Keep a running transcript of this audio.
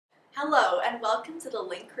Hello and welcome to the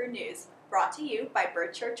Link Crew News, brought to you by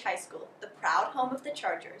Bert Church High School, the proud home of the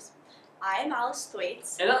Chargers. I am Alice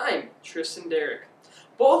Thwaites. And I'm Tristan Derrick.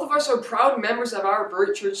 Both of us are proud members of our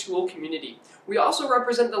Bert Church School community. We also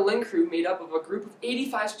represent the Link Crew, made up of a group of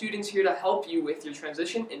 85 students here to help you with your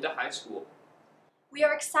transition into high school. We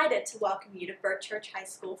are excited to welcome you to Bert Church High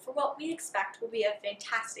School for what we expect will be a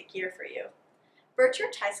fantastic year for you. Bert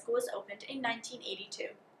Church High School was opened in 1982.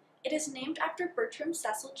 It is named after Bertram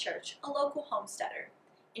Cecil Church, a local homesteader.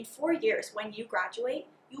 In 4 years, when you graduate,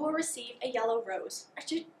 you will receive a yellow rose,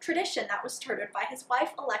 a tradition that was started by his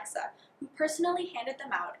wife Alexa, who personally handed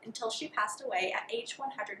them out until she passed away at age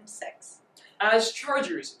 106. As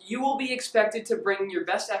Chargers, you will be expected to bring your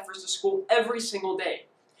best efforts to school every single day.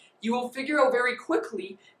 You will figure out very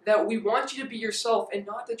quickly that we want you to be yourself and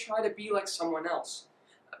not to try to be like someone else.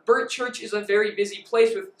 Bert Church is a very busy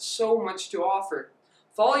place with so much to offer.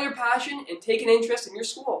 Follow your passion and take an interest in your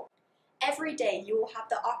school. Every day you will have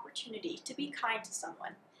the opportunity to be kind to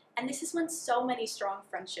someone, and this is when so many strong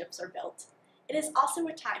friendships are built. It is also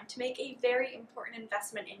a time to make a very important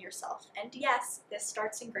investment in yourself, and yes, this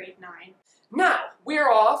starts in grade 9. Now,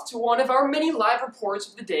 we're off to one of our many live reports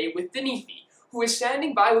of the day with Denithi, who is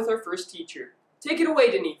standing by with our first teacher. Take it away,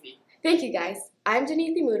 Denithi. Thank you, guys. I'm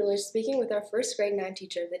Denithi Moodlish, speaking with our first grade 9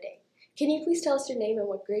 teacher of the day. Can you please tell us your name and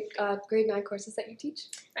what grade 9 courses that you teach?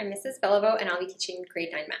 I'm Mrs. Beliveau, and I'll be teaching grade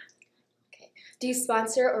 9 math. Okay. Do you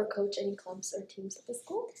sponsor or coach any clubs or teams at the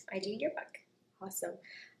school? I do yearbook. Awesome.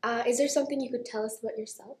 Is there something you could tell us about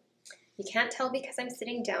yourself? You can't tell because I'm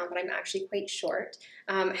sitting down, but I'm actually quite short.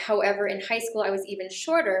 However, in high school, I was even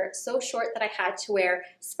shorter, so short that I had to wear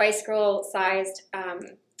Spice Girl-sized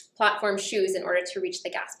platform shoes in order to reach the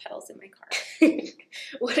gas pedals in my car.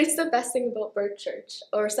 What is the best thing about Bert Church,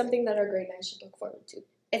 or something that our grade 9 should look forward to?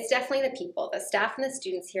 It's definitely the people. The staff and the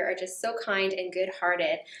students here are just so kind and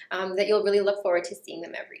good-hearted that you'll really look forward to seeing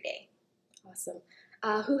them every day. Awesome.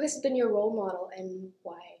 Who has been your role model and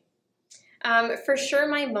why? For sure,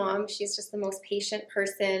 my mom. She's just the most patient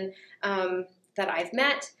person that I've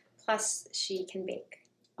met, plus she can bake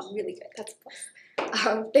really good. That's a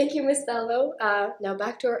plus. Thank you, Miss Bello. Now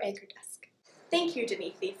back to our anchor desk. Thank you,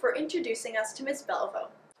 Denithi, for introducing us to Ms. Beliveau.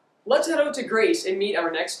 Let's head out to Grace and meet our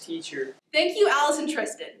next teacher. Thank you, Alice and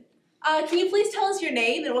Tristan. Can you please tell us your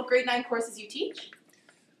name and what grade 9 courses you teach?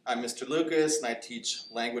 I'm Mr. Lucas, and I teach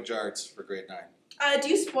language arts for grade 9. Do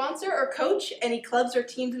you sponsor or coach any clubs or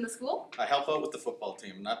teams in the school? I help out with the football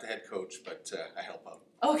team. I'm not the head coach, but I help out.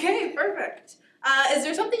 Okay, perfect. Is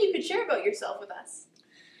there something you could share about yourself with us?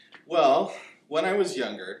 Well, when I was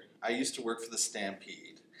younger, I used to work for the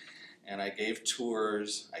Stampede, and I gave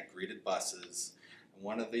tours, I greeted buses.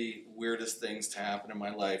 One of the weirdest things to happen in my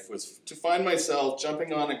life was to find myself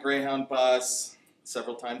jumping on a Greyhound bus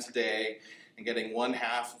several times a day and getting one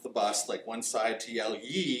half of the bus, like one side to yell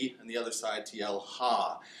 "yee" and the other side to yell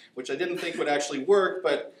 "ha," which I didn't think would actually work,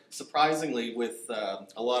 but surprisingly with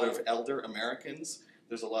a lot of elder Americans,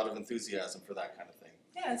 there's a lot of enthusiasm for that kind of thing.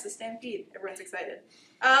 Yeah, it's a stampede. Everyone's excited.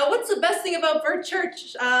 What's the best thing about Bert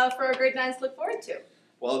Church for our grade 9s to look forward to?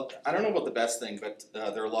 Well, I don't know about the best thing, but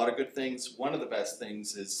there are a lot of good things. One of the best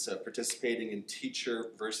things is participating in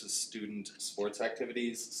teacher versus student sports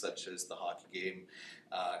activities, such as the hockey game.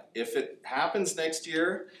 If it happens next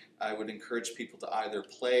year, I would encourage people to either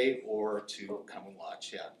play or to come and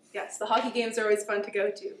watch, yeah. Yes, the hockey games are always fun to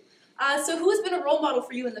go to. So who has been a role model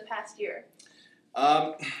for you in the past year?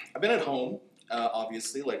 I've been at home,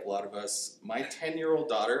 obviously, like a lot of us. My 10-year-old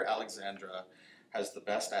daughter, Alexandra, has the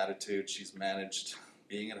best attitude. She's managed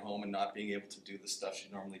being at home and not being able to do the stuff she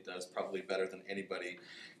normally does probably better than anybody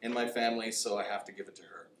in my family, so I have to give it to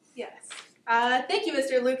her. Yes. Thank you,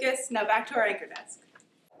 Mr. Lucas. Now back to our anchor desk.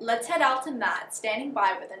 Let's head out to Matt, standing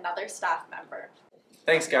by with another staff member.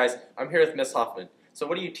 Thanks, guys. I'm here with Miss Hoffman. So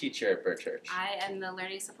what do you teach here at Bert Church? I am the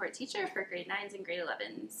learning support teacher for grade 9s and grade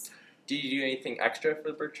 11s. Do you do anything extra for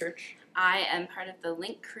the Bert Church? I am part of the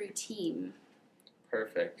Link Crew team.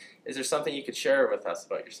 Perfect. Is there something you could share with us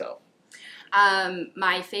about yourself?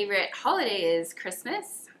 My favorite holiday is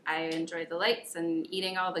Christmas. I enjoy the lights and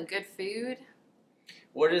eating all the good food.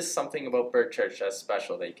 What is something about Bert Church that's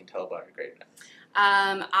special that you can tell about your grade 9?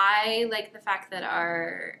 I like the fact that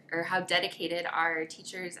how dedicated our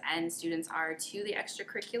teachers and students are to the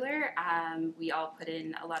extracurricular. We all put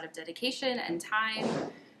in a lot of dedication and time,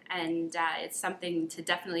 and it's something to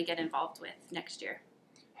definitely get involved with next year.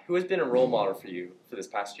 Who has been a role model for you for this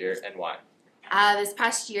past year and why? This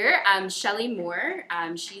past year, Shelley Moore,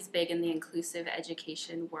 she's big in the inclusive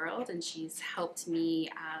education world, and she's helped me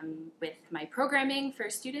with my programming for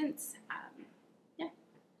students. Yeah.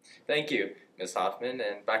 Thank you, Ms. Hoffman,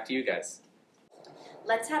 and back to you guys.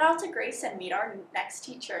 Let's head out to Grace and meet our next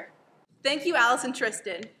teacher. Thank you, Alice and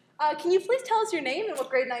Tristan. Can you please tell us your name and what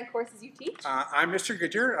grade 9 courses you teach? I'm Mr.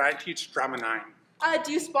 Goodyear, and I teach Drama 9.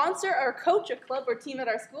 Do you sponsor or coach a club or team at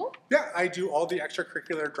our school? Yeah, I do all the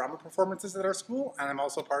extracurricular drama performances at our school, and I'm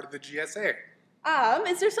also part of the GSA.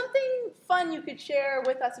 Is there something fun you could share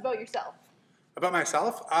with us about yourself? About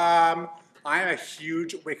myself, I am a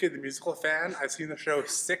huge Wicked the Musical fan. I've seen the show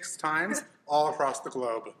 6 times all across the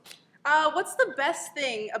globe. What's the best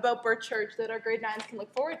thing about Bert Church that our grade 9s can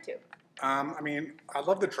look forward to? I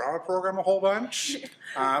love the drama program a whole bunch,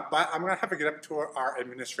 but I'm going to have to get up to our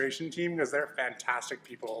administration team because they're fantastic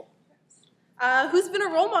people. Who's been a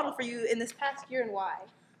role model for you in this past year and why?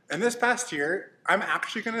 In this past year, I'm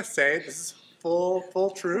actually going to say, this is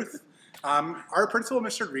full truth, our principal,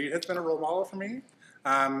 Mr. Reed, has been a role model for me.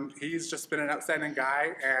 He's just been an outstanding guy,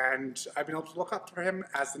 and I've been able to look up to him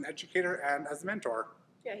as an educator and as a mentor.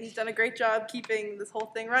 Yeah, he's done a great job keeping this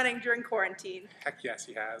whole thing running during quarantine. Heck yes,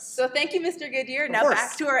 he has. So thank you, Mr. Goodyear. Of Now course.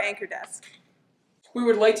 back to our anchor desk. We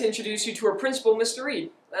would like to introduce you to our principal, Mr.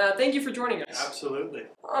 Reed. Thank you for joining us. Absolutely.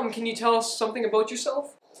 Can you tell us something about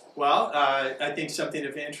yourself? Well, I think something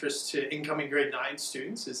of interest to incoming grade 9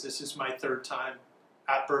 students is this is my 3rd time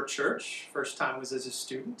at Bert Church. First time was as a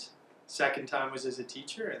student, second time was as a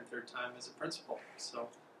teacher, and 3rd time as a principal. So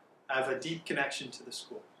I have a deep connection to the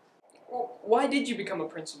school. Well, why did you become a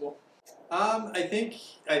principal? I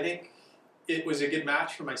think it was a good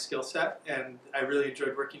match for my skill set, and I really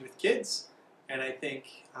enjoyed working with kids. And I think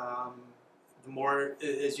the more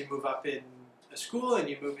as you move up in a school and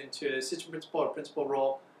you move into assistant principal or principal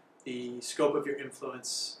role, the scope of your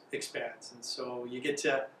influence expands, and so you get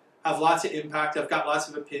to have lots of impact. I've got lots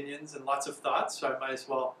of opinions and lots of thoughts, so I might as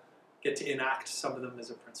well get to enact some of them as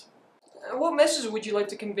a principal. What message would you like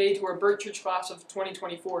to convey to our Bert Church class of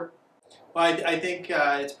 2024? Well, I think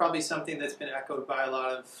it's probably something that's been echoed by a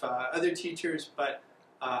lot of other teachers, but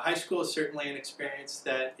high school is certainly an experience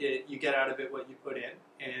that you get out of it what you put in,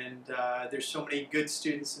 and there's so many good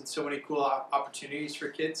students and so many cool opportunities for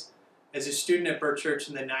kids. As a student at Bert Church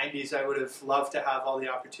in the 90s, I would have loved to have all the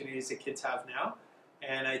opportunities that kids have now,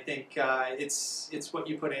 and I think it's what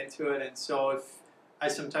you put into it. And so if I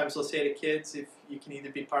sometimes will say to kids, if you can either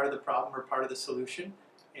be part of the problem or part of the solution.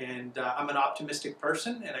 And I'm an optimistic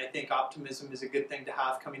person, and I think optimism is a good thing to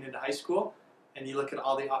have coming into high school. And you look at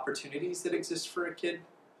all the opportunities that exist for a kid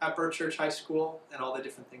at Bert Church High School and all the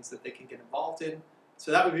different things that they can get involved in.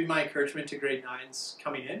 So that would be my encouragement to grade 9s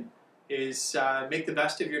coming in, is make the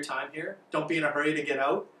best of your time here. Don't be in a hurry to get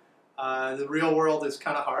out. The real world is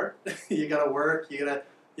kind of hard. You got to work. You got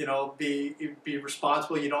to be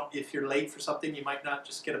responsible. If you're late for something, you might not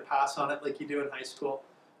just get a pass on it like you do in high school.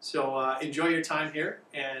 So enjoy your time here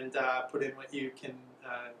and put in what you can,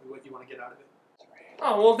 what you want to get out of it.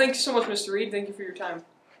 Oh, well, thank you so much, Mr. Reed. Thank you for your time.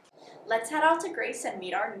 Let's head out to Grace and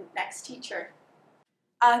meet our next teacher.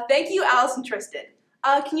 Thank you, Alice and Tristan.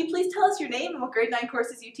 Can you please tell us your name and what grade 9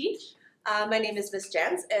 courses you teach? My name is Miss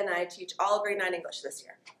Jans, and I teach all grade 9 English this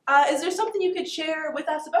year. Is there something you could share with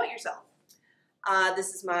us about yourself?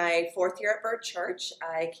 This is my 4th year at Bert Church.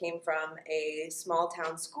 I came from a small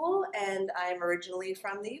town school, and I'm originally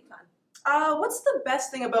from the Yukon. What's the best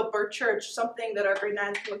thing about Bert Church, something that our grade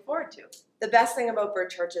 9s can look forward to? The best thing about Bert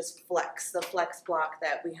Church is Flex, the Flex block,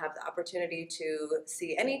 that we have the opportunity to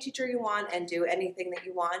see any teacher you want and do anything that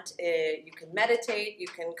you want. You can meditate, you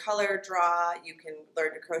can color, draw, you can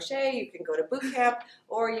learn to crochet, you can go to boot camp,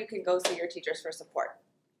 or you can go see your teachers for support.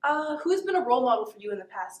 Who's been a role model for you in the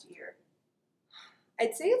past year?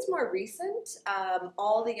 I'd say it's more recent.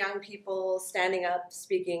 All the young people standing up,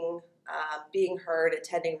 speaking, being heard,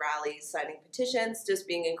 attending rallies, signing petitions, just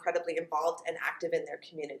being incredibly involved and active in their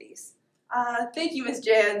communities. Thank you, Ms.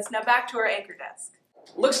 Jans. Now back to our anchor desk.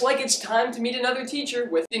 Looks like it's time to meet another teacher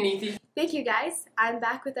with Denise. Thank you, guys. I'm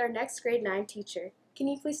back with our next grade 9 teacher. Can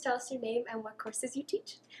you please tell us your name and what courses you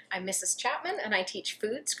teach? I'm Mrs. Chapman, and I teach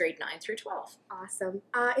foods grade 9 through 12. Awesome.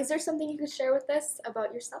 Is there something you could share with us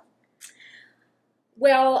about yourself?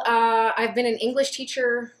 Well, I've been an English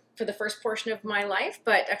teacher for the first portion of my life,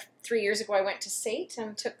 but 3 years ago I went to SAIT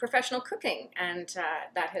and took professional cooking, and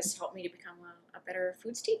that has helped me to become a better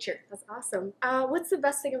foods teacher. That's awesome. What's the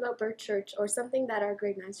best thing about Bert Church, or something that our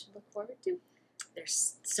grade 9s should look forward to?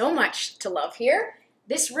 There's so much to love here.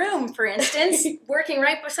 This room, for instance, working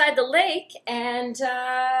right beside the lake, and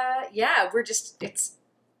yeah, it's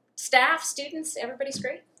staff, students, everybody's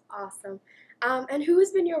great. Awesome. And who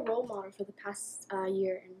has been your role model for the past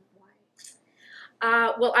year, and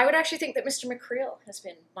why? Well, I would actually think that Mr. McCreel has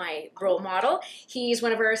been my role model. He's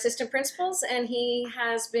one of our assistant principals, and he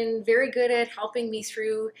has been very good at helping me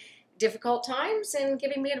through difficult times and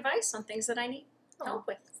giving me advice on things that I need. help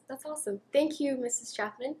with. That's awesome. Thank you, Mrs.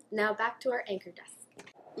 Chapman. Now back to our anchor desk.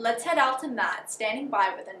 Let's head out to Matt, standing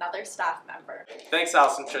by with another staff member. Thanks,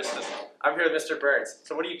 Allison Tristan. I'm here with Mr. Burns.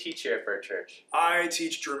 So what do you teach here at Bert Church? I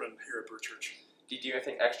teach German here at Bert Church. Do you do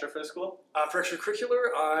anything extra for the school? For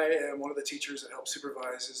extracurricular, I am one of the teachers that helps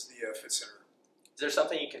supervises the Fit Center. Is there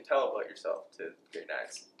something you can tell about yourself to grade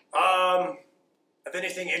 9s? If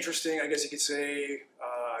anything interesting, I guess you could say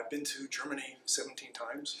I've been to Germany 17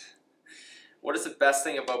 times. What is the best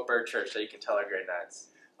thing about Bert Church that you can tell our grade 9s?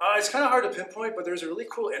 It's kind of hard to pinpoint, but there's a really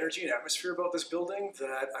cool energy and atmosphere about this building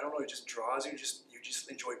that, I don't know, it just draws you. You just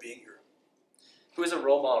enjoy being here. Who is a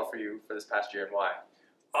role model for you for this past year and why?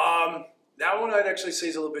 That one I'd actually say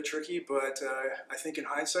is a little bit tricky, but I think in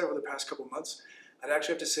hindsight over the past couple months, I'd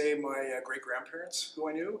actually have to say my great-grandparents who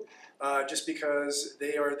I knew, just because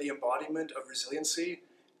they are the embodiment of resiliency.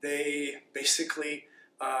 They basically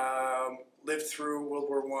lived through World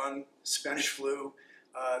War I, Spanish flu,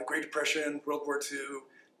 the Great Depression, World War II,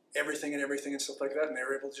 everything and stuff like that, and they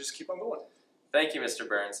were able to just keep on going. Thank you, Mr.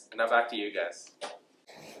 Burns. And now back to you guys.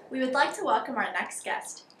 We would like to welcome our next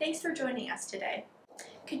guest. Thanks for joining us today.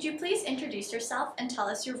 Could you please introduce yourself and tell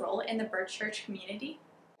us your role in the Bert Church community?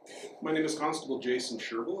 My name is Constable Jason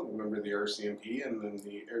Sherville. I'm a member of the RCMP and I'm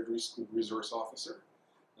the Airdrie School Resource Officer.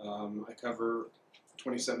 I cover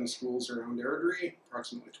 27 schools around Airdrie,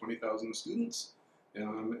 approximately 20,000 students,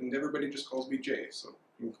 and everybody just calls me Jay, so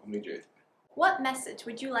you can call me Jay. What message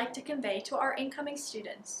would you like to convey to our incoming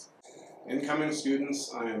students? Incoming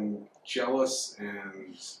students, I'm jealous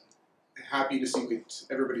and happy to see what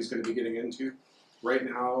everybody's going to be getting into. Right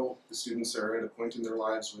now, the students are at a point in their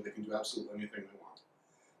lives where they can do absolutely anything they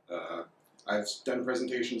want. I've done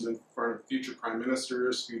presentations in front of future prime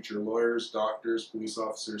ministers, future lawyers, doctors, police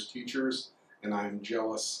officers, teachers, and I'm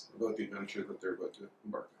jealous about the adventure that they're about to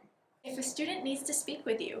embark on. If a student needs to speak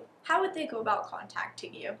with you, how would they go about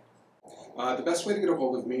contacting you? The best way to get a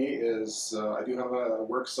hold of me is I do have a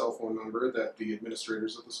work cell phone number that the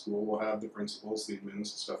administrators of the school will have, the principals, the admins,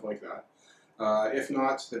 stuff like that. If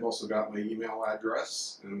not, they've also got my email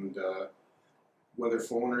address, and whether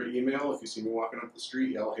phone or email, if you see me walking up the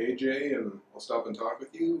street, yell, "Hey Jay," and I'll stop and talk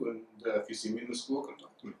with you, and if you see me in the school, come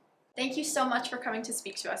talk to me. Thank you so much for coming to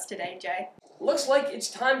speak to us today, Jay. Looks like it's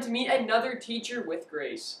time to meet another teacher with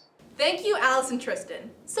grace. Thank you, Alice and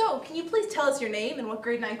Tristan. So, can you please tell us your name and what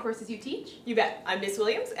grade 9 courses you teach? You bet. I'm Miss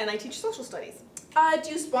Williams, and I teach social studies. Do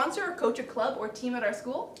you sponsor or coach a club or team at our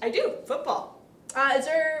school? I do. Football.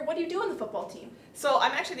 What do you do on the football team? So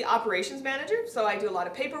I'm actually the operations manager, so I do a lot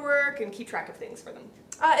of paperwork and keep track of things for them.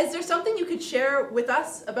 Is there something you could share with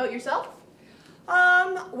us about yourself?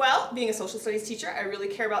 Well, being a social studies teacher, I really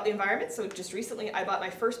care about the environment, so just recently I bought my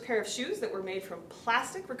first pair of shoes that were made from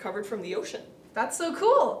plastic recovered from the ocean. That's so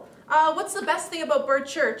cool. What's the best thing about Bert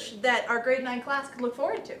Church that our grade 9 class could look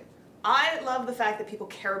forward to? I love the fact that people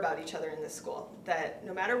care about each other in this school, that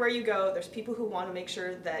no matter where you go, there's people who want to make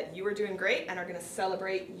sure that you are doing great and are going to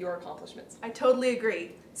celebrate your accomplishments. I totally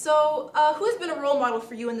agree. So, who has been a role model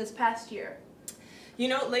for you in this past year? You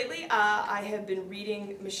know, lately I have been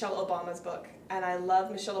reading Michelle Obama's book, and I love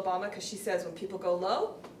Michelle Obama because she says when people go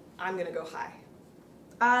low, I'm going to go high.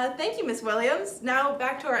 Thank you, Miss Williams. Now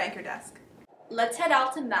back to our anchor desk. Let's head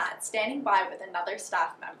out to Matt, standing by with another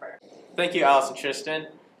staff member. Thank you, Alice and Tristan.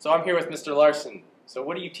 So I'm here with Mr. Larson. So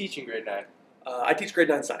what do you teach in grade 9? I teach grade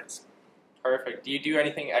 9 science. Perfect. Do you do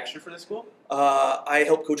anything extra for the school? I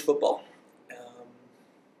help coach football.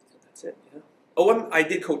 That's it, yeah. Oh, I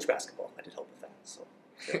did coach basketball. I did help with that. So.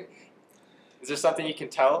 Yeah. Is there something you can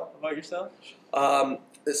tell about yourself?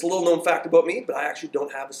 It's a little known fact about me, but I actually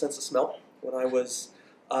don't have a sense of smell. When I was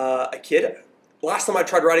a kid, last time I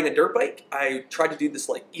tried riding a dirt bike, I tried to do this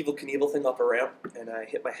like Evel Knievel thing off a ramp, and I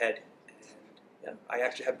hit my head. Yeah, I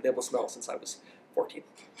actually haven't been able to smell since I was 14.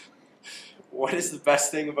 What is the best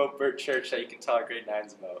thing about Bert Church that you can tell our grade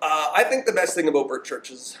 9s about? I think the best thing about Bert Church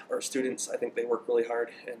is our students. I think they work really hard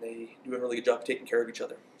and they do a really good job taking care of each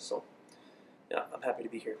other. So, yeah, I'm happy to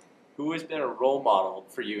be here. Who has been a role model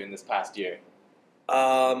for you in this past year?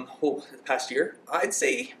 The past year? I'd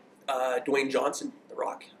say Dwayne Johnson, The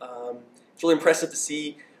Rock. It's really impressive to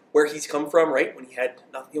see where he's come from, right? When he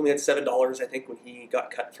only had $7, I think, when he got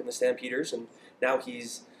cut from the Stampeders, and now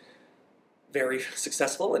he's very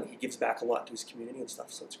successful and he gives back a lot to his community and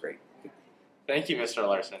stuff, so it's great. Thank you, Mr.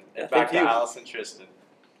 Larson. Yeah, back to thank you. Alice and Tristan.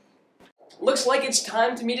 Looks like it's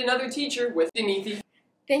time to meet another teacher with Denise.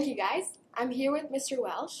 Thank you, guys. I'm here with Mr.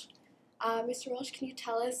 Welsh. Mr. Welsh, can you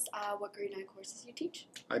tell us what grade 9 courses you teach?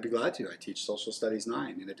 I'd be glad to. I teach Social Studies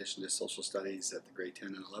 9 in addition to Social Studies at the grade 10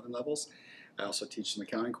 and 11 levels. I also teach some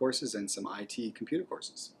accounting courses and some IT computer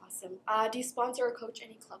courses. Awesome. Do you sponsor or coach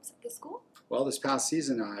any clubs at the school? Well, this past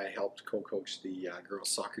season I helped co-coach the girls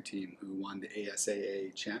soccer team who won the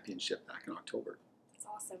ASAA championship back in October. That's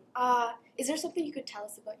awesome. Is there something you could tell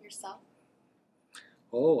us about yourself?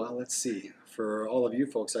 Oh, well, let's see. For all of you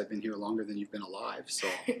folks, I've been here longer than you've been alive, so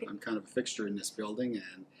I'm kind of a fixture in this building,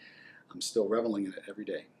 and I'm still reveling in it every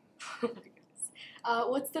day. Oh my goodness.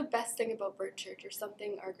 What's the best thing about Bert Church, or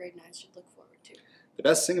something our grade 9s should look forward to? The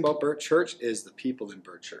best thing about Bert Church is the people in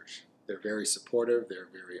Bert Church. They're very supportive, they're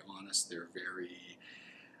very honest, they're very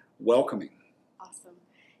welcoming. Awesome.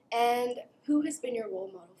 And who has been your role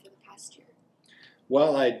model for the past year?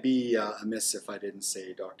 Well, I'd be amiss if I didn't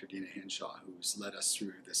say Dr. Dina Henshaw, who's led us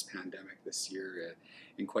through this pandemic this year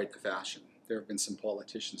in quite the fashion. There have been some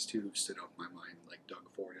politicians too who've stood out in my mind, like Doug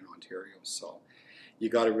Ford in Ontario. So you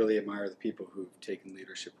got to really admire the people who've taken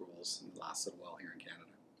leadership roles in the last little while here in Canada.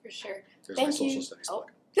 For sure. There's Thank my social you. studies Oh.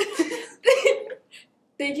 book.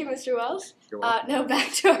 Thank you, Mr. Welsh. You're welcome. Now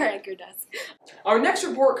back to our anchor desk. Our next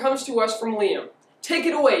report comes to us from Liam. Take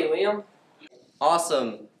it away, Liam.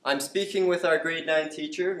 Awesome. I'm speaking with our grade 9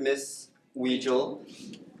 teacher, Miss Weigel.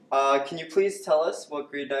 Can you please tell us what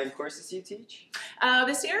grade 9 courses you teach?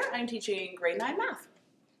 This year, I'm teaching grade 9 math.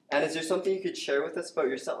 And is there something you could share with us about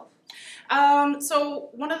yourself? So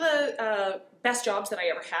one of the best jobs that I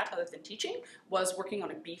ever had other than teaching was working on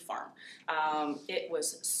a bee farm. It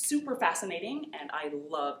was super fascinating, and I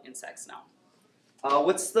love insects now.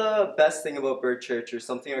 What's the best thing about Bert Church, or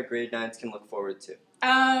something our grade 9s can look forward to?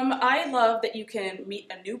 I love that you can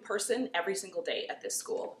meet a new person every single day at this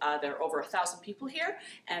school. There are over 1,000 people here,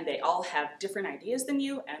 and they all have different ideas than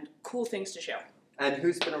you and cool things to share. And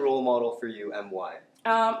who's been a role model for you, and why?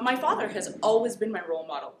 My father has always been my role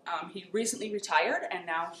model. He recently retired, and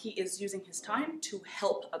now he is using his time to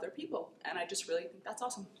help other people, and I just really think that's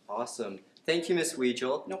awesome. Awesome. Thank you, Miss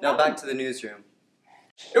Weigel. No now problem. back to the newsroom.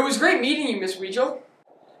 It was great meeting you, Miss Weigel.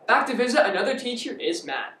 Back to visit another teacher is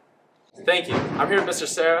Matt. Thank you. I'm here with Mr.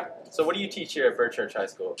 Sarah. So what do you teach here at Bert Church High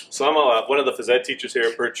School? So I'm one of the phys ed teachers here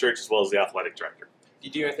at Bert Church, as well as the athletic director. Do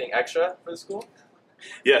you do anything extra for the school?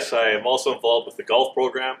 Yes, I am also involved with the golf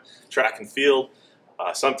program, track and field,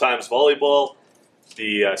 sometimes volleyball,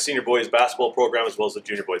 the senior boys basketball program, as well as the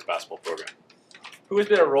junior boys basketball program. Who has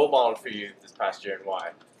been a role model for you this past year, and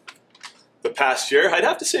why? The past year, I'd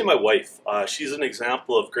have to say my wife. She's an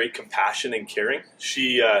example of great compassion and caring.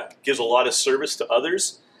 She gives a lot of service to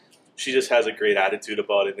others. She just has a great attitude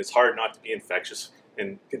about it. It's hard not to be infectious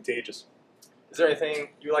and contagious. Is there anything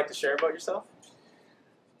you would like to share about yourself?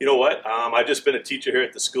 You know what? I've just been a teacher here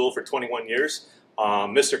at the school for 21 years.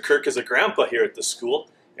 Mr. Kirk is a grandpa here at the school,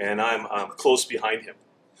 and I'm close behind him.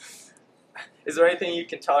 Is there anything you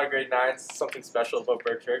can tell our grade 9s, something special about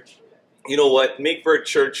Bert Church? You know what? Make Bert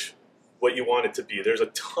Church what you want it to be. There's a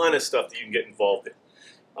ton of stuff that you can get involved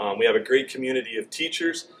in. We have a great community of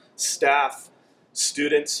teachers, staff,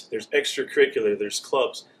 students. There's extracurricular, there's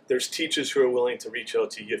clubs. There's teachers who are willing to reach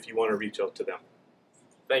out to you if you want to reach out to them.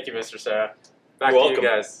 Thank you, Mr. Sarah. Back You're to welcome. you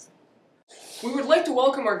guys. We would like to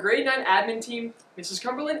welcome our grade 9 admin team, Mrs.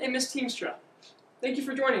 Cumberland and Miss Teamstra. Thank you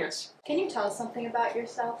for joining us. Can you tell us something about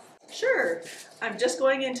yourself? Sure. I'm just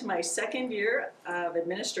going into my second year of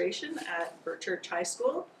administration at Bert Church High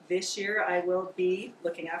School. This year I will be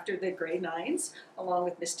looking after the grade 9s along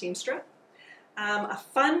with Miss Teamstra. A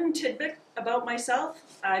fun tidbit about myself,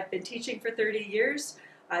 I've been teaching for 30 years.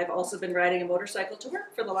 I've also been riding a motorcycle to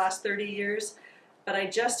work for the last 30 years, but I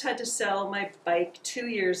just had to sell my bike 2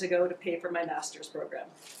 years ago to pay for my master's program.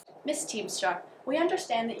 Miss Teamstra, we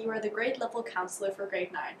understand that you are the grade level counselor for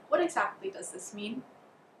grade 9. What exactly does this mean?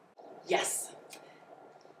 Yes,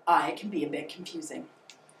 I can be a bit confusing.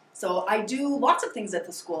 So I do lots of things at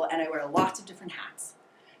the school, and I wear lots of different hats.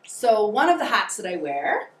 So one of the hats that I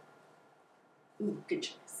wear, ooh, good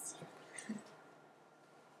choice,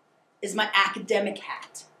 is my academic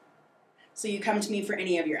hat. So you come to me for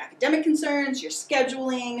any of your academic concerns, your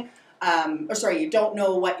scheduling, you don't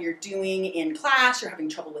know what you're doing in class, you're having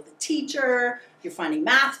trouble with a teacher, you're finding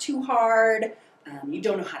math too hard, you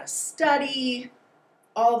don't know how to study,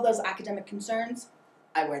 all of those academic concerns,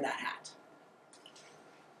 I wear that hat.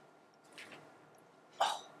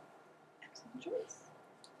 Oh, excellent choice.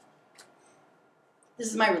 This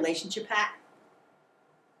is my relationship hat.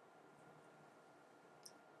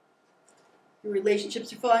 Your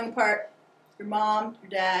relationships are falling apart. Your mom, your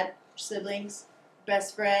dad, your siblings, your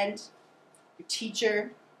best friend, your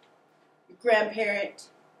teacher, your grandparent,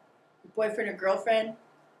 your boyfriend or girlfriend,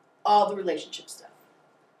 all the relationship stuff.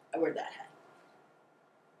 I wear that hat.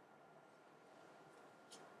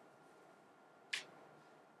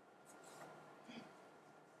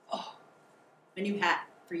 a new hat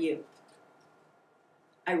for you.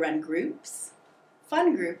 I run groups,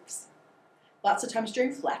 fun groups, lots of times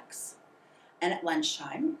during flex and at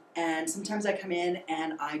lunchtime, and sometimes I come in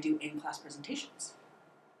and I do in-class presentations.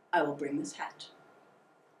 I will bring this hat.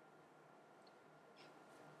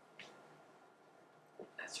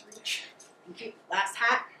 That's rich. Thank you. Last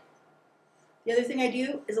hat. The other thing I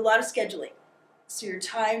do is a lot of scheduling. So your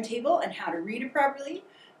timetable and how to read it properly,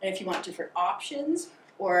 and if you want different options,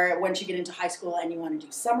 or once you get into high school and you want to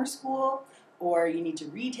do summer school, or you need to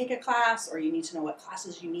retake a class, or you need to know what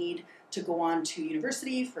classes you need to go on to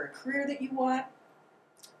university for a career that you want,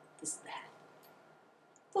 this is the hat.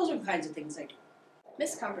 Those are the kinds of things I do.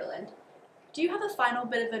 Miss Cumberland, do you have a final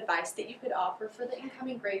bit of advice that you could offer for the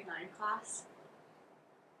incoming grade 9 class?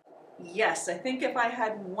 Yes, I think if I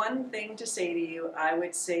had one thing to say to you, I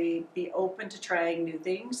would say be open to trying new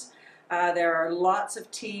things. There are lots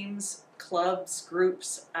of teams, clubs,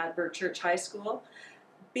 groups at Bert Church High School.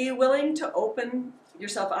 Be willing to open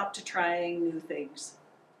yourself up to trying new things.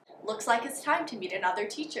 Looks like it's time to meet another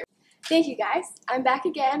teacher. Thank you, guys. I'm back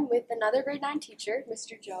again with another grade 9 teacher,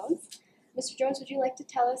 Mr. Jones. Mr. Jones, would you like to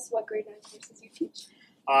tell us what grade 9 courses you teach?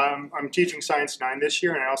 I'm teaching Science 9 this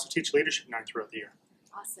year, and I also teach Leadership 9 throughout the year.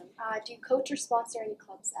 Awesome. Do you coach or sponsor any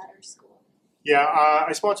clubs at our school? Yeah,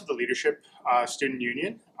 I sponsor the Leadership Student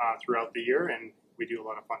Union throughout the year, and we do a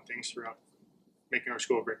lot of fun things throughout making our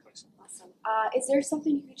school a great place. Awesome. Is there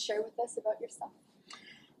something you could share with us about yourself?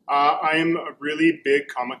 I'm a really big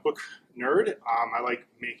comic book nerd. I like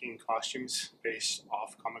making costumes based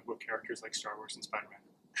off comic book characters like Star Wars and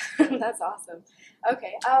Spider-Man. That's awesome.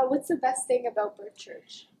 Okay, what's the best thing about Bert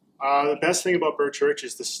Church? The best thing about Bert Church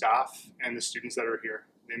is the staff and the students that are here.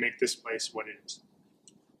 They make this place what it is.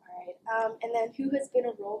 All right, and then who has been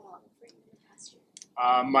a role model for you in the past year?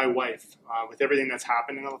 My wife, with everything that's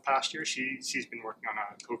happened in the past year, she's been working on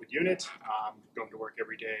a COVID unit, going to work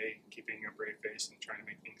every day, keeping a brave face and trying to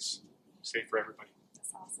make things safe for everybody.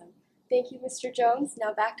 That's awesome. Thank you, Mr. Jones.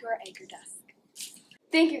 Now back to our anchor desk.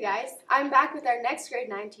 Thank you, guys. I'm back with our next grade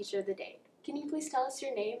 9 teacher of the day. Can you please tell us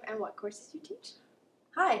your name and what courses you teach?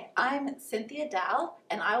 Hi, I'm Cynthia Dow,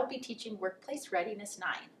 and I will be teaching Workplace Readiness 9.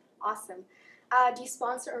 Awesome. Do you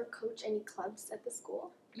sponsor or coach any clubs at the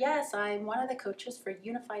school? Yes, I'm one of the coaches for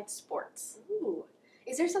Unified Sports. Ooh.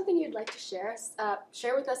 Is there something you'd like to share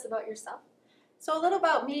with us about yourself? So a little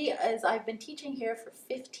about me is I've been teaching here for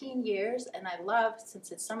 15 years, and I love,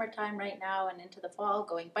 since it's summertime right now and into the fall,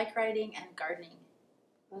 going bike riding and gardening.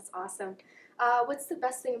 That's awesome. What's the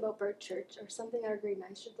best thing about Bert Church, or something our grade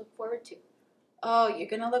 9 should look forward to? Oh, you're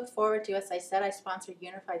going to look forward to, as I said, I sponsor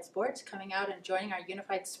Unified Sports, coming out and joining our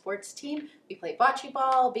Unified Sports team. We play bocce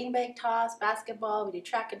ball, beanbag toss, basketball, we do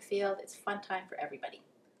track and field. It's a fun time for everybody.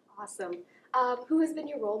 Awesome. Who has been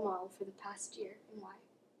your role model for the past year and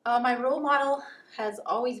why? My role model has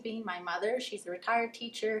always been my mother. She's a retired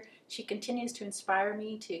teacher. She continues to inspire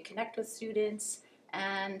me to connect with students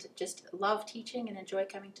and just love teaching and enjoy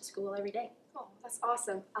coming to school every day. Oh, that's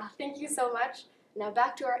awesome. Thank you so much. Now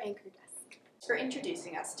back to our anchor desk. For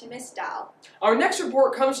introducing us to Miss Dow. Our next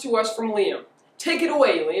report comes to us from Liam. Take it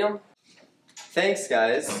away, Liam. Thanks,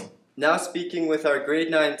 guys. Now speaking with our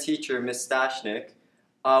grade 9 teacher, Miss Stashnik.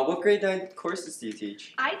 What grade 9 courses do you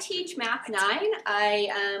teach? I teach Math 9.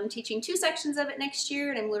 I am teaching 2 sections of it next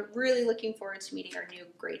year, and I'm really looking forward to meeting our new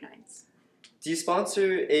grade 9s. Do you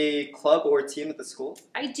sponsor a club or team at the school?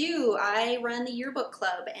 I do. I run the yearbook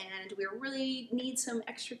club, and we really need some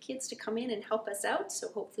extra kids to come in and help us out, so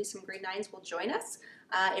hopefully some grade 9s will join us.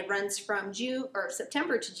 It runs from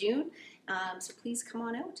September to June, so please come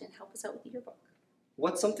on out and help us out with the yearbook.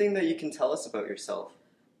 What's something that you can tell us about yourself?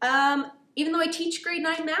 Even though I teach grade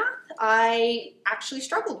 9 math, I actually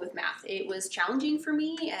struggled with math. It was challenging for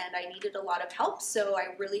me and I needed a lot of help, so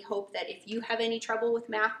I really hope that if you have any trouble with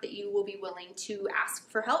math that you will be willing to ask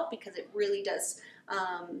for help, because it really does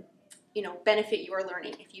benefit your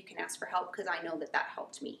learning if you can ask for help, because I know that that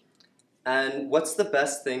helped me. And what's the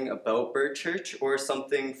best thing about Bert Church, or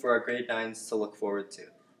something for our grade 9s to look forward to?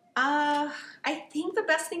 I think the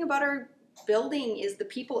best thing about our building is the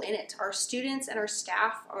people in it. Our students and our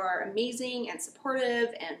staff are amazing and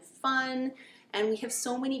supportive and fun, and we have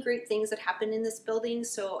so many great things that happen in this building,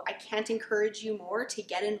 so I can't encourage you more to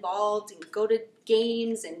get involved and go to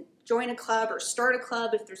games and join a club or start a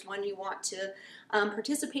club if there's one you want to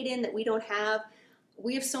participate in that we don't have.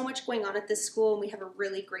 We have so much going on at this school, and we have a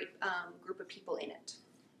really great group of people in it.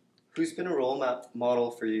 Who's been a role model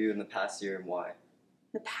for you in the past year and why?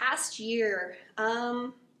 The past year,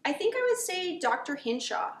 I think I would say Dr.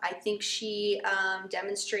 Hinshaw. I think she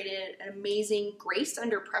demonstrated an amazing grace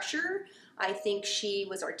under pressure. I think she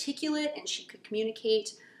was articulate and she could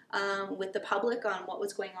communicate with the public on what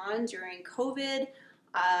was going on during COVID.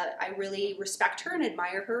 I really respect her and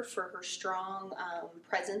admire her for her strong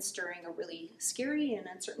presence during a really scary and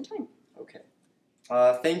uncertain time. Okay.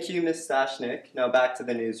 Thank you, Ms. Stashnik. Now back to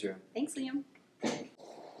the newsroom. Thanks, Liam.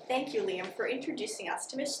 Thank you, Liam, for introducing us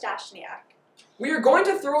to Ms. Stashniak. We are going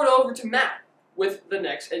to throw it over to Matt with the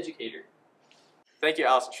next educator. Thank you,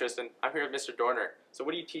 Alice and Tristan. I'm here with Mr. Dorner. So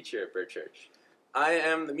what do you teach here at Bert Church? I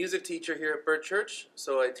am the music teacher here at Bert Church,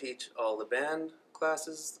 so I teach all the band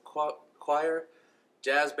classes, choir,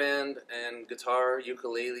 jazz band, and guitar,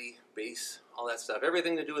 ukulele, bass, all that stuff.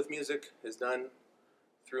 Everything to do with music is done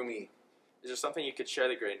through me. Is there something you could share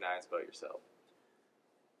the grade 9s about yourself?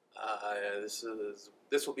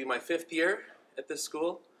 This will be my 5th year at this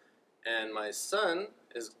school, and my son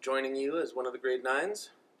is joining you as one of the grade 9s,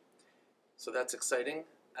 so that's exciting.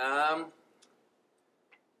 I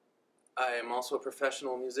am also a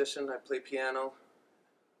professional musician. I play piano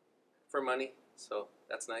for money, so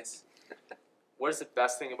that's nice. What is the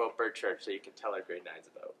best thing about Bert Church that you can tell our grade 9s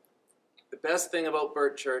about? The best thing about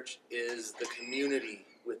Bert Church is the community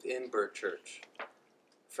within Bert Church.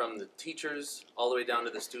 From the teachers all the way down to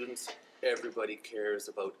the students, everybody cares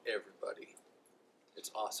about everybody.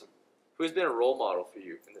 It's awesome. Who's been a role model for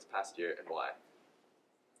you in this past year and why?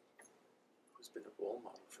 Who's been a role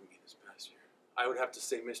model for me this past year? I would have to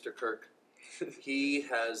say Mr. Kirk. He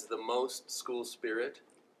has the most school spirit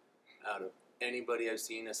out of anybody I've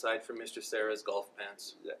seen aside from Mr. Sarah's golf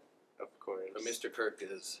pants. Yeah, of course. But Mr. Kirk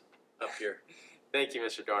is up here. Thank you,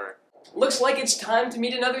 Mr. Dorner. Looks like it's time to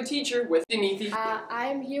meet another teacher with Denise.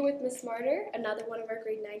 I'm here with Miss Martyr, another one of our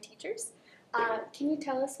grade 9 teachers. Can you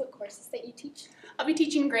tell us what courses that you teach? I'll be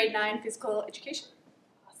teaching grade 9 physical education.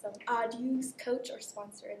 Awesome. Do you coach or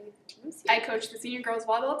sponsor any of the teams? I coach the senior girls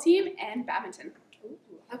volleyball team and badminton. Ooh,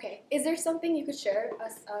 okay. Is there something you could share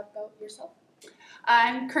us about yourself?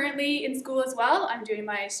 I'm currently in school as well. I'm doing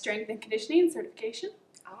my strength and conditioning certification.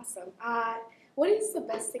 Awesome. What is the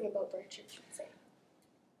best thing about Bert Church, you would say?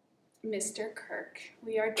 Mr. Kirk.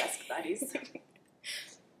 We are desk buddies.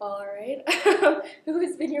 All right. Who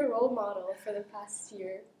has been your role model for the past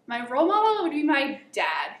year? My role model would be my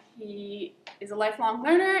dad. He is a lifelong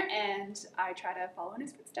learner, and I try to follow in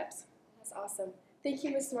his footsteps. That's awesome. Thank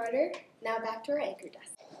you, Miss Martyr. Now back to our anchor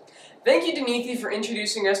desk. Thank you, Denise, for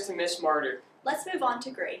introducing us to Miss Martyr. Let's move on to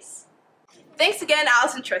Grace. Thanks again,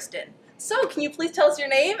 Alice and Tristan. So, can you please tell us your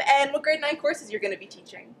name and what grade 9 courses you're going to be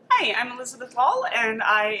teaching? Hi, I'm Elizabeth Hall, and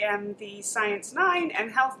I am the Science 9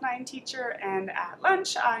 and Health 9 teacher, and at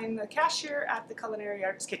lunch, I'm the cashier at the Culinary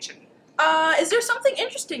Arts Kitchen. Is there something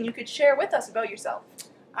interesting you could share with us about yourself?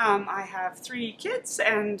 I have 3 kids,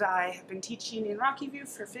 and I have been teaching in Rocky View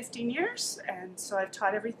for 15 years, and so I've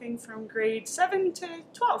taught everything from grade 7 to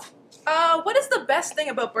 12. What is the best thing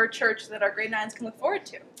about Bert Church that our grade 9s can look forward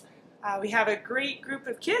to? We have a great group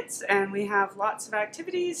of kids, and we have lots of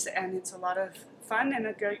activities, and it's a lot of fun and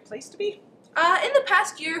a great place to be. In the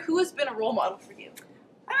past year, who has been a role model for you?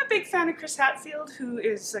 I'm a big fan of Chris Hatfield, who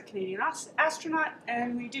is a Canadian astronaut,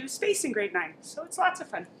 and we do space in grade 9, so it's lots of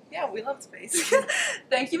fun. Yeah, we love space.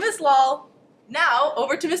 Thank you, Miss Lal. Now,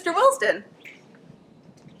 over to Mr. Wellston.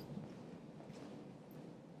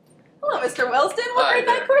 Hello, Mr. Wellston. What grade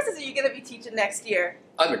 9 courses are you going to be teaching next year?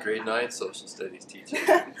 I'm a grade 9 social studies teacher.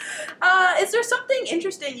 Is there something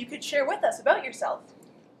interesting you could share with us about yourself?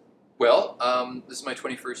 Well, this is my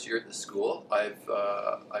 21st year at the school. I've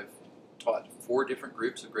taught 4 different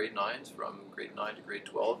groups of grade 9s from grade 9 to grade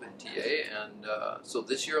 12 in TA, and so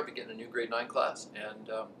this year I'll be getting a new grade 9 class, and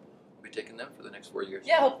I'll be taking them for the next 4 years.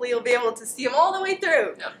 Yeah, hopefully you'll be able to see them all the way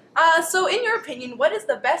through. Yeah. So in your opinion, what is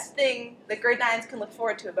the best thing that grade 9s can look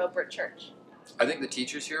forward to about Bert Church? I think the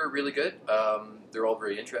teachers here are really good. They're all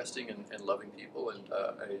very interesting and loving people, and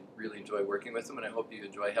I really enjoy working with them, and I hope you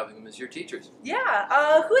enjoy having them as your teachers.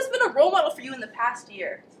 Yeah. Who has been a role model for you in the past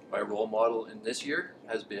year? My role model in this year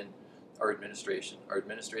has been our administration. Our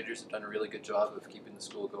administrators have done a really good job of keeping the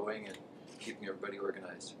school going and keeping everybody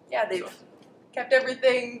organized. Yeah, they've kept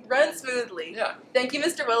everything run smoothly. Yeah. Thank you,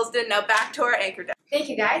 Mr. Wilsden. Now back to our anchor desk. Thank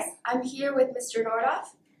you, guys. I'm here with Mr. Nordoff.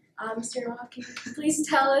 Mr. Nordoff, can you please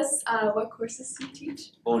tell us what courses you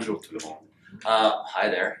teach? Bonjour tout le monde. Hi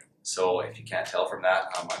there. So if you can't tell from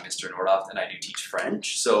that, I'm Mr. Nordoff, and I do teach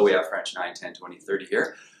French. So we have French 9, 10, 20, 30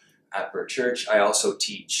 here at Bert Church. I also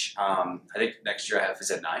teach, I think next year I have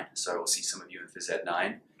Phys Ed 9, so I will see some of you in Phys Ed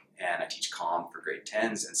 9. And I teach comm for grade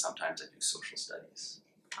 10s, and sometimes I do social studies.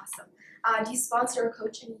 Awesome. Do you sponsor or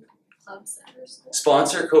coach any clubs at your school?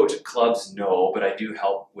 Sponsor, coach at clubs, no, but I do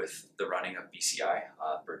help with the running of BCI,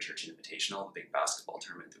 Bert Church Invitational, the big basketball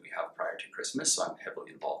tournament that we have prior to Christmas, so I'm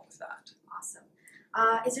heavily involved with that. Awesome.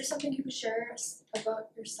 Is there something you could share us about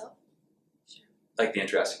yourself? Like the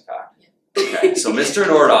interesting fact. Okay, so Mr.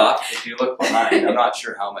 Nordoff, if you look behind, I'm not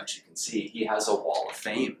sure how much you can see, he has a wall of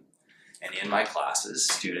fame. And in my classes,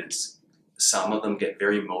 students, some of them get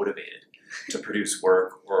very motivated to produce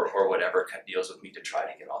work or whatever deals with me to try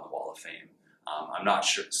to get on the wall of fame. I'm not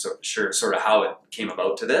sure sort of how it came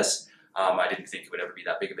about to this. I didn't think it would ever be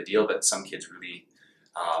that big of a deal, but some kids really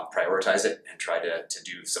prioritize it and try to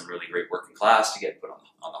do some really great work in class to get put on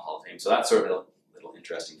the Hall of Fame. So that's sort of a little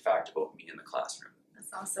interesting fact about me in the classroom.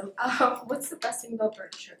 That's awesome. What's the best thing about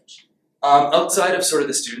Bert Church? Outside of sort of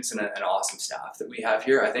the students and an awesome staff that we have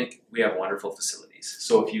here, I think we have wonderful facilities.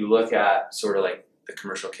 So if you look at sort of like the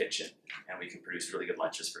commercial kitchen, and we can produce really good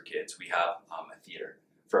lunches for kids. We have a theater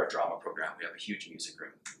for our drama program. We have a huge music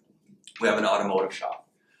room. We have an automotive shop.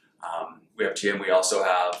 We have gym. We also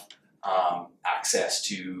have access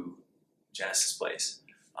to Genesis Place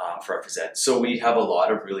for our phys ed. So we have a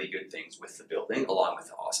lot of really good things with the building, along with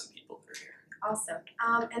the awesome people that are here.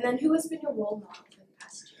 Awesome. And then who has been your role model for the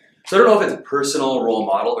past year? So I don't know if it's a personal role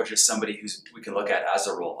model or just somebody who's we can look at as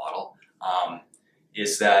a role model.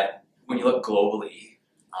 Is that when you look globally,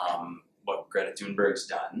 what Greta Thunberg's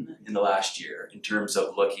done in the last year in terms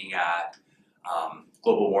of looking at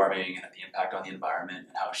global warming and the impact on the environment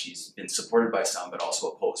and how she's been supported by some but also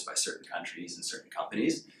opposed by certain countries and certain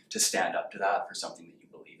companies to stand up to that for something that you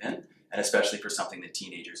believe in, and especially for something that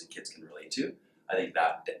teenagers and kids can relate to. I think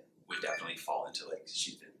that would definitely fall into like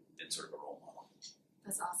she's been sort of a role model.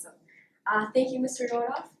 That's awesome. Thank you, Mr.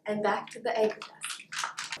 Nordoff, and back to the anchor desk.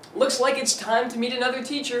 Looks like it's time to meet another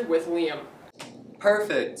teacher with Liam.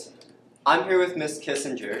 Perfect. I'm here with Miss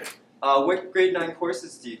Kissinger. What grade 9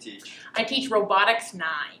 courses do you teach? I teach Robotics 9.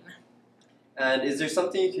 And is there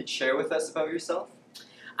something you could share with us about yourself?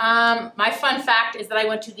 My fun fact is that I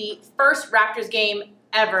went to the first Raptors game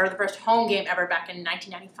ever, the first home game ever back in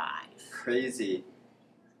 1995. Crazy.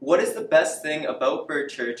 What is the best thing about Bert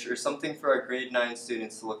Church or something for our grade 9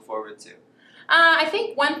 students to look forward to? I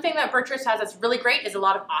think one thing that Bert Church has that's really great is a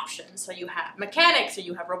lot of options. So you have mechanics, or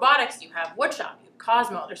you have robotics, you have woodshop, you have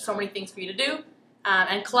Cosmo. There's so many things for you to do.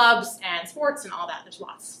 And clubs and sports and all that. There's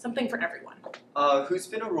lots. Something for everyone. Who's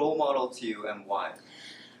been a role model to you and why?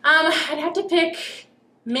 I'd have to pick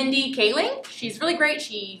Mindy Kaling. She's really great.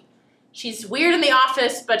 She's weird in the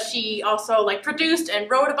office, but she also like produced and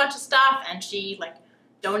wrote a bunch of stuff, and she like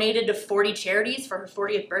donated to 40 charities for her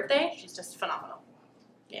 40th birthday. She's just phenomenal.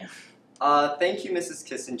 Yeah. Thank you, Mrs.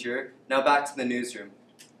 Kissinger. Now back to the newsroom.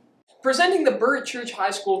 Presenting the Bert Church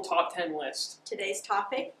High School Top 10 list. Today's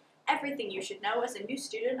topic, everything you should know as a new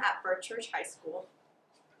student at Bert Church High School.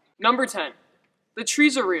 Number 10. The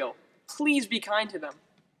trees are real. Please be kind to them.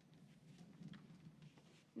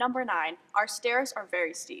 Number 9. Our stairs are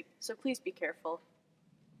very steep, so please be careful.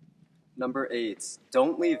 Number 8.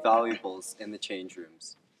 Don't leave valuables in the change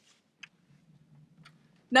rooms.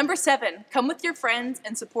 Number 7. Come with your friends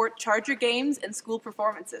and support Charger games and school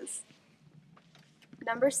performances.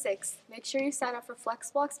 Number 6. Make sure you sign up for flex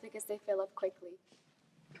blocks because they fill up quickly.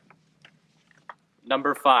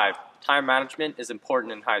 Number 5. Time management is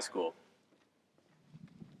important in high school.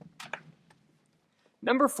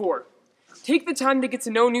 Number 4. Take the time to get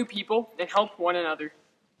to know new people and help one another.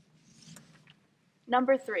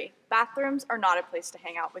 Number 3. Bathrooms are not a place to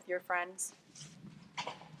hang out with your friends.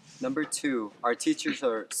 Number 2. Our teachers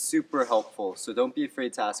are super helpful, so don't be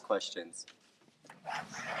afraid to ask questions.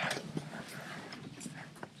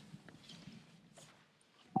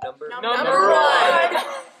 Number 1.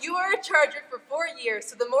 You are a Charger for 4 years,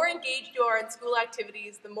 so the more engaged you are in school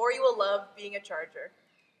activities, the more you will love being a Charger.